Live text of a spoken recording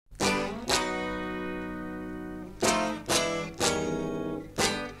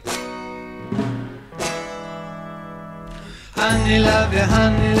Honey, love you,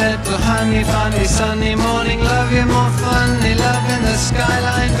 honey, little honey, funny sunny morning, love you, more funny, love in the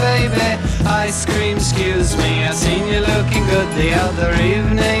skyline, baby. Ice cream, excuse me, I seen you looking good the other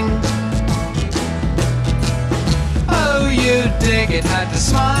evening. Oh, you dig it, had to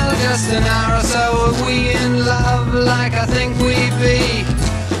smile just an hour or so. Were we in love like I think we be?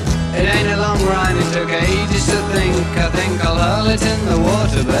 It ain't a long rhyme, it took ages to think. I think I'll hurl it in the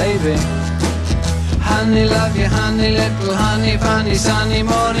water, baby. Honey, love you, honey, little honey, funny sunny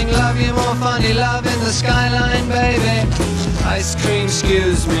morning, love you, more funny, love in the skyline, baby. Ice cream,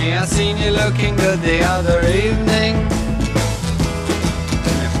 excuse me, I seen you looking good the other evening.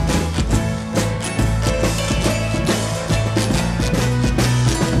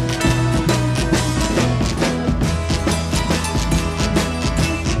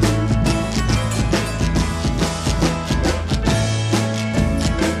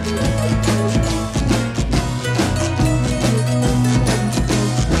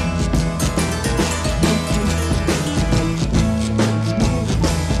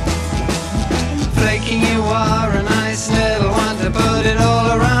 You are a nice little one to put it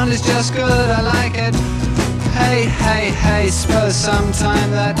all around, it's just good, I like it. Hey, hey, hey, suppose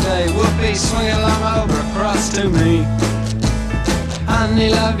sometime that day, whoopee, swing along over across to me. Honey,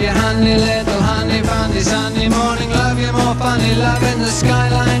 love you, honey, little honey, funny sunny morning, love you, more funny, love in the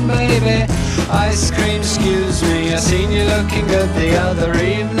skyline, baby. Ice cream, excuse me, I seen you looking good the other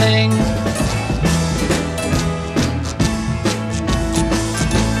evening.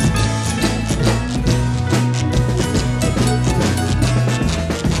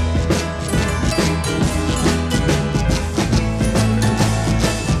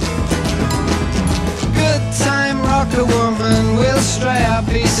 A woman, we'll stray our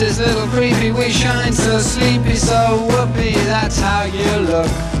pieces, little creepy, we shine so sleepy, so whoopee, that's how you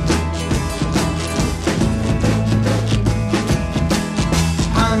look.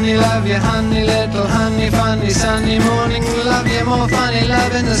 Honey, love you, honey, little honey, funny sunny morning, love you, more funny,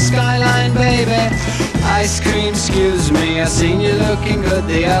 love in the skyline, baby. Ice cream, excuse me, I seen you looking good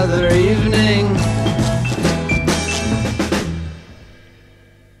the other evening.